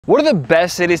What are the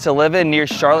best cities to live in near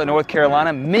Charlotte, North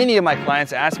Carolina? Many of my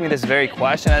clients ask me this very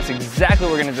question. That's exactly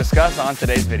what we're going to discuss on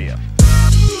today's video.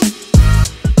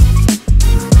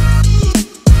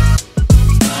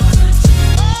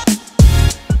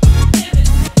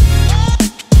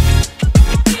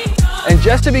 And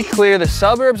just to be clear, the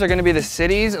suburbs are going to be the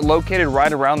cities located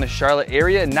right around the Charlotte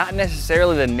area, not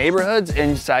necessarily the neighborhoods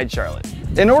inside Charlotte.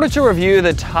 In order to review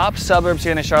the top suburbs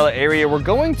here in the Charlotte area, we're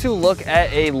going to look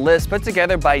at a list put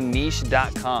together by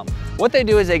niche.com. What they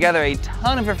do is they gather a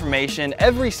ton of information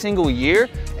every single year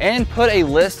and put a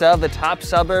list of the top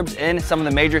suburbs in some of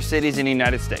the major cities in the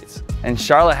United States. And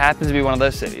Charlotte happens to be one of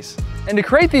those cities. And to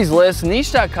create these lists,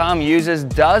 niche.com uses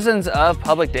dozens of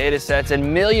public data sets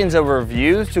and millions of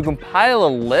reviews to compile a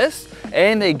list,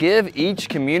 and they give each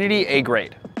community a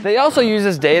grade. They also use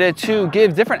this data to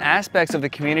give different aspects of the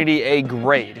community a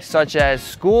grade, such as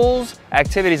schools,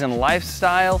 activities and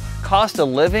lifestyle, cost of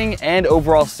living, and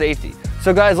overall safety.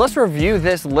 So guys, let's review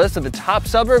this list of the top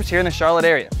suburbs here in the Charlotte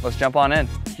area. Let's jump on in.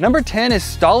 Number 10 is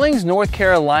Stallings, North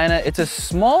Carolina. It's a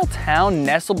small town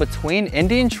nestled between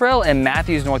Indian Trail and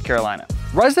Matthews, North Carolina.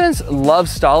 Residents love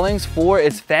Stallings for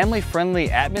its family-friendly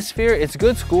atmosphere, its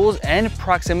good schools, and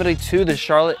proximity to the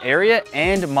Charlotte area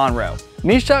and Monroe.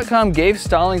 Niche.com gave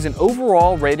Stallings an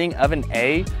overall rating of an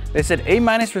A. They said A-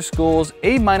 for schools,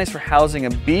 A- for housing, a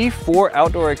B for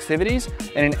outdoor activities,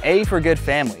 and an A for good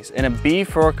families, and a B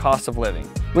for cost of living.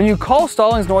 When you call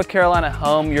Stallings, North Carolina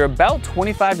home, you're about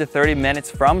 25 to 30 minutes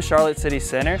from Charlotte City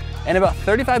Center and about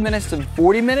 35 minutes to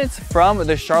 40 minutes from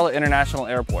the Charlotte International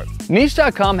Airport.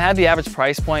 Niche.com had the average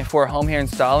price point for a home here in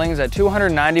Stallings at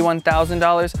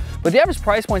 $291,000, but the average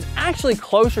price point is actually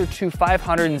closer to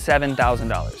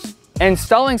 $507,000. And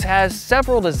Stallings has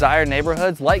several desired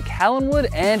neighborhoods like Callanwood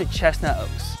and Chestnut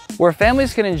Oaks, where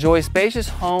families can enjoy spacious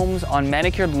homes on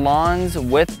manicured lawns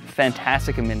with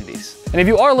fantastic amenities. And if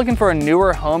you are looking for a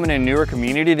newer home in a newer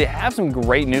community, they have some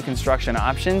great new construction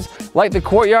options like the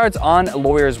courtyards on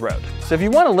Lawyers Road. So if you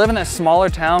want to live in a smaller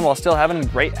town while still having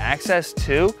great access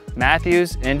to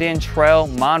Matthews, Indian Trail,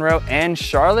 Monroe, and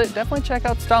Charlotte, definitely check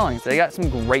out Stallings. They got some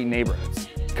great neighborhoods.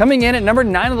 Coming in at number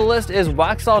 9 on the list is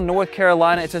Waxhaw, North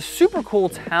Carolina. It's a super cool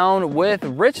town with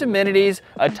rich amenities,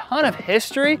 a ton of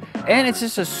history, and it's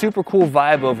just a super cool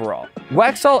vibe overall.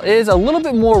 Waxhaw is a little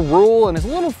bit more rural and is a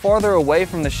little farther away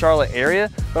from the Charlotte area,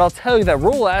 but I'll tell you that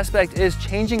rural aspect is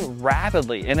changing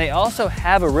rapidly, and they also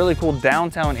have a really cool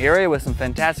downtown area with some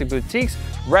fantastic boutiques,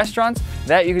 restaurants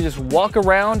that you can just walk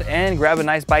around and grab a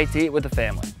nice bite to eat with the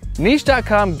family.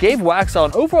 Niche.com gave Waxhaw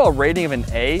an overall rating of an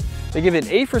A. They give it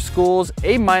an A for schools,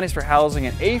 A- for housing,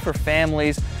 an A for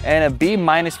families, and a B-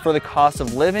 for the cost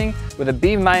of living, with a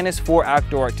B- for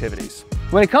outdoor activities.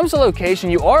 When it comes to location,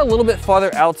 you are a little bit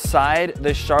farther outside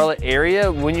the Charlotte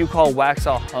area when you call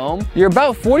Waxhaw home. You're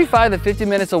about 45 to 50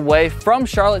 minutes away from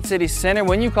Charlotte City Center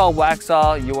when you call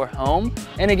Waxhaw your home.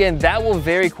 And again, that will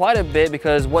vary quite a bit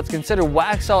because what's considered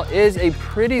Waxhaw is a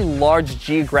pretty large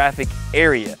geographic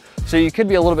area. So you could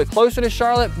be a little bit closer to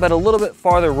Charlotte, but a little bit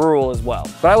farther rural as well.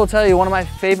 But I will tell you, one of my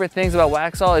favorite things about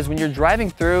Waxhaw is when you're driving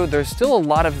through, there's still a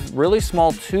lot of really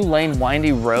small 2-lane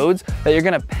windy roads that you're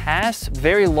gonna pass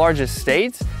very large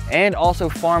estates and also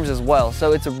farms as well.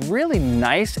 So it's a really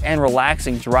nice and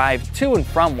relaxing drive to and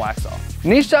from Waxhaw.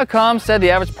 Niche.com said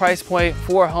the average price point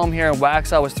for a home here in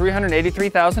Waxhaw was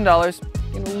 $383,000,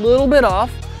 a little bit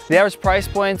off. The average price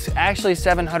point's actually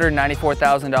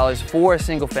 $794,000 for a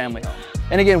single family home.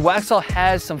 And again, Waxhaw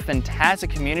has some fantastic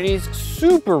communities,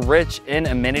 super rich in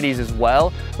amenities as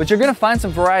well, but you're gonna find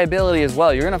some variability as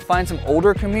well. You're gonna find some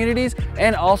older communities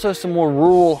and also some more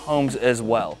rural homes as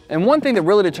well. And one thing that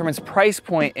really determines price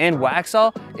point in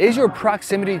Waxhaw is your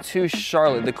proximity to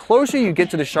Charlotte. The closer you get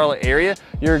to the Charlotte area,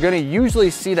 you're gonna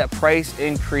usually see that price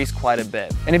increase quite a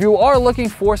bit. And if you are looking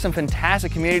for some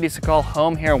fantastic communities to call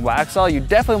home here in Waxhaw, you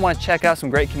definitely wanna check out some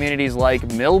great communities like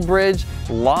Millbridge,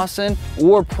 Lawson,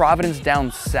 or Providence down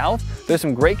south. There's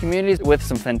some great communities with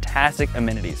some fantastic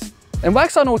amenities. And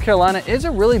Waxhaw, North Carolina is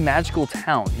a really magical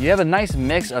town. You have a nice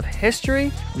mix of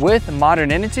history with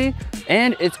modernity,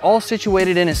 and it's all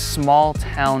situated in a small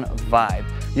town vibe.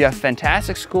 You have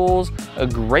fantastic schools, a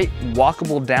great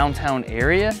walkable downtown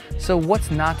area, so what's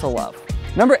not to love?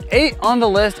 Number 8 on the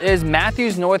list is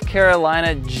Matthews, North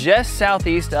Carolina, just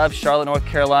southeast of Charlotte, North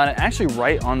Carolina, actually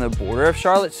right on the border of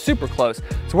Charlotte, super close.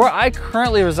 It's where I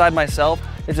currently reside myself.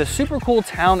 It's a super cool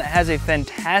town that has a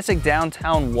fantastic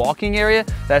downtown walking area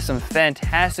that has some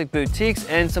fantastic boutiques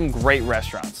and some great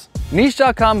restaurants.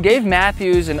 Niche.com gave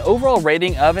Matthews an overall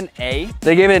rating of an A.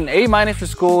 They gave it an A- for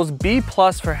schools, B+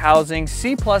 for housing,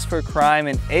 C+ for crime,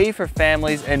 an A for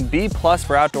families, and B+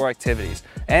 for outdoor activities,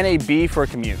 and a B for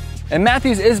commute. And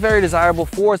Matthews is very desirable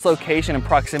for its location and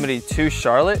proximity to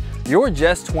Charlotte. You're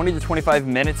just 20 to 25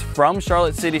 minutes from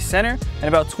Charlotte City Center and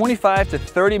about 25 to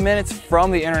 30 minutes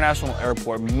from the International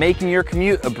Airport, making your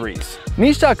commute a breeze.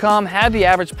 Niche.com had the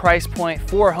average price point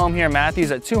for a home here in Matthews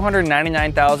at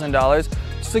 $299,000.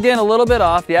 Just again, a little bit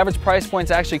off. The average price point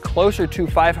is actually closer to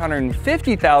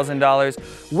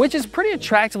 $550,000, which is pretty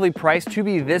attractively priced to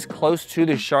be this close to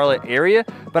the Charlotte area.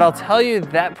 But I'll tell you,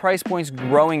 that price point's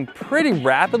growing pretty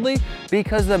rapidly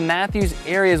because the Matthews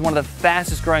area is one of the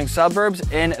fastest growing suburbs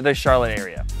in the Charlotte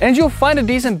area. And you'll find a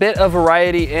decent bit of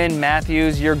variety in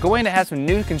Matthews. You're going to have some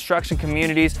new construction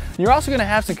communities. You're also going to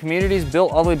have some communities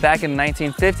built all the way back in the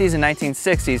 1950s and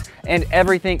 1960s and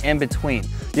everything in between.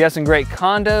 You have some great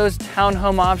condos,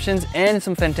 townhome options, and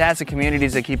some fantastic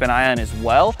communities to keep an eye on as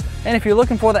well. And if you're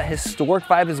looking for that historic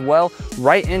vibe as well,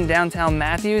 right in downtown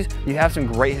Matthews, you have some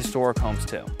great historic homes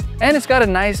too. And it's got a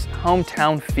nice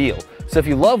hometown feel. So if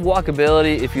you love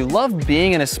walkability, if you love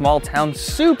being in a small town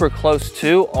super close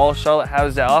to all Charlotte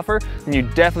has to offer, then you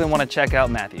definitely want to check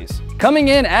out Matthews. Coming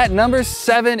in at number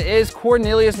 7 is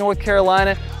Cornelius, North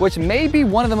Carolina, which may be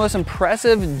one of the most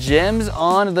impressive gems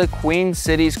on the Queen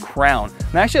City's crown.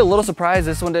 I'm actually a little surprised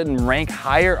this one didn't rank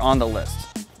higher on the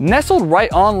list. Nestled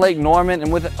right on Lake Norman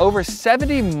and with over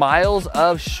 70 miles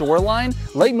of shoreline,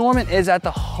 Lake Norman is at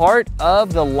the heart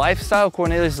of the lifestyle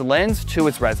Cornelius lends to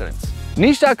its residents.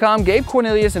 Niche.com gave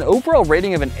Cornelius an overall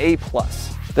rating of an A+.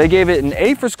 They gave it an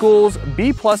A for schools,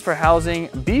 B+ for housing,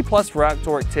 B+ for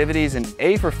outdoor activities, an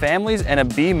A for families, and a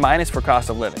B- for cost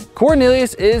of living.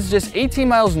 Cornelius is just 18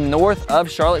 miles north of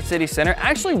Charlotte City Center,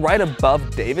 actually right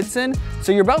above Davidson.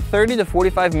 So you're about 30 to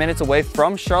 45 minutes away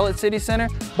from Charlotte City Center.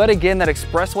 But again, that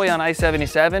expressway on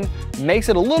I-77 makes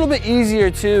it a little bit easier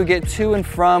to get to and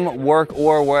from work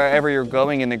or wherever you're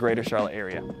going in the greater Charlotte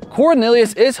area.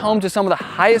 Cornelius is home to some of the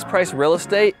highest priced real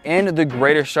estate in the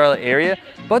greater Charlotte area,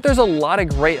 but there's a lot of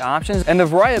great options, and the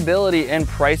variability in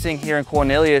pricing here in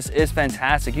Cornelius is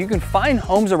fantastic. You can find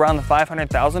homes around the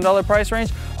 $500,000 price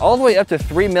range all the way up to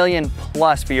 $3 million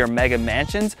plus for your mega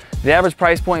mansions, the average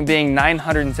price point being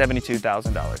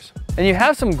 $972,000. And you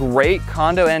have some great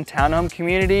condo and townhome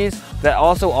communities that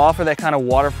also offer that kind of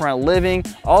waterfront living,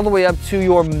 all the way up to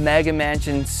your mega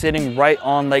mansion sitting right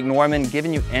on Lake Norman,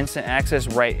 giving you instant access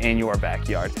right in your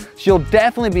backyard. So you'll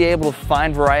definitely be able to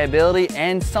find variability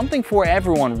and something for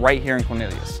everyone right here in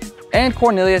Cornelius. And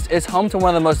Cornelius is home to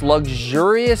one of the most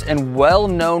luxurious and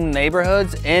well-known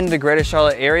neighborhoods in the greater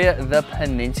Charlotte area, the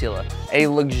Peninsula. A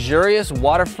luxurious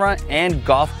waterfront and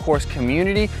golf course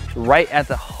community right at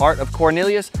the heart of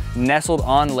Cornelius, nestled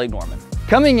on Lake Norman.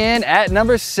 Coming in at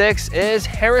number 6 is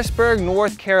Harrisburg,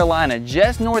 North Carolina,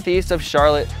 just northeast of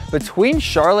Charlotte, between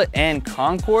Charlotte and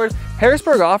Concord.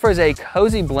 Harrisburg offers a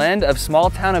cozy blend of small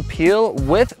town appeal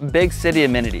with big city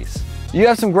amenities. You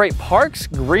have some great parks,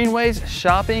 greenways,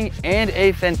 shopping, and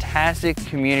a fantastic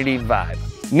community vibe.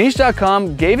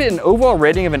 Niche.com gave it an overall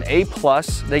rating of an A+.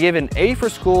 They gave it an A for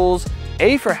schools,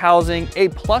 A for housing, A+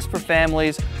 for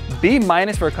families, B-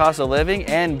 for cost of living,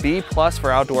 and B+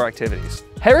 for outdoor activities.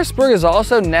 Harrisburg is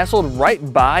also nestled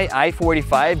right by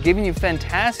I-45, giving you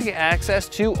fantastic access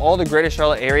to all the greater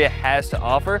Charlotte area has to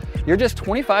offer. You're just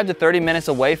 25 to 30 minutes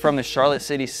away from the Charlotte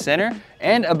City Center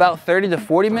and about 30 to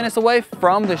 40 minutes away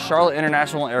from the Charlotte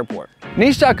International Airport.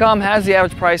 Niche.com has the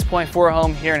average price point for a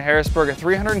home here in Harrisburg at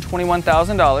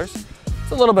 $321,000.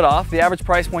 It's a little bit off. The average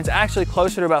price point is actually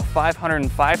closer to about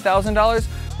 $505,000,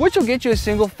 which will get you a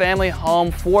single family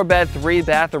home, 4-bed,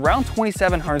 3-bath, around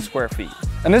 2,700 square feet.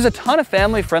 And there's a ton of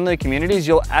family-friendly communities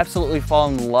you'll absolutely fall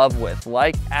in love with,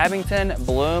 like Abington,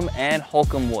 Bloom, and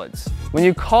Holcomb Woods. When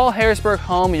you call Harrisburg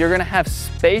home, you're gonna have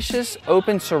spacious,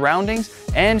 open surroundings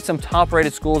and some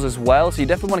top-rated schools as well, so you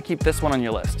definitely wanna keep this one on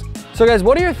your list. So guys,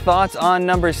 what are your thoughts on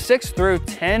numbers 6 through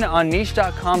 10 on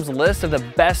Niche.com's list of the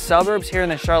best suburbs here in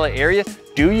the Charlotte area?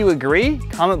 Do you agree?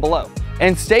 Comment below.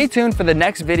 And stay tuned for the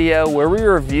next video where we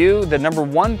review the number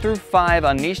 1 through 5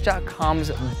 on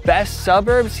Niche.com's best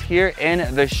suburbs here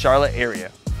in the Charlotte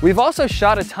area. We've also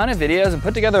shot a ton of videos and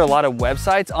put together a lot of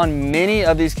websites on many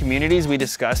of these communities we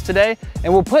discussed today,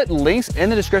 and we'll put links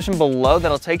in the description below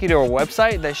that'll take you to our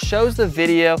website that shows the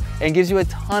video and gives you a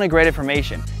ton of great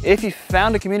information if you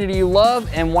found a community you love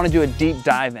and want to do a deep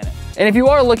dive in it. And if you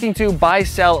are looking to buy,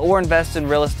 sell, or invest in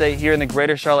real estate here in the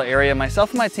greater Charlotte area,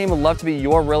 myself and my team would love to be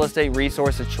your real estate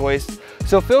resource of choice.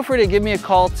 So feel free to give me a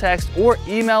call, text, or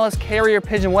email us, carrier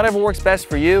pigeon, whatever works best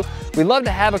for you. We'd love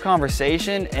to have a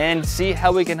conversation and see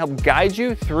how we can help guide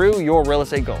you through your real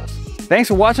estate goals. Thanks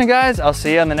for watching, guys. I'll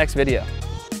see you on the next video.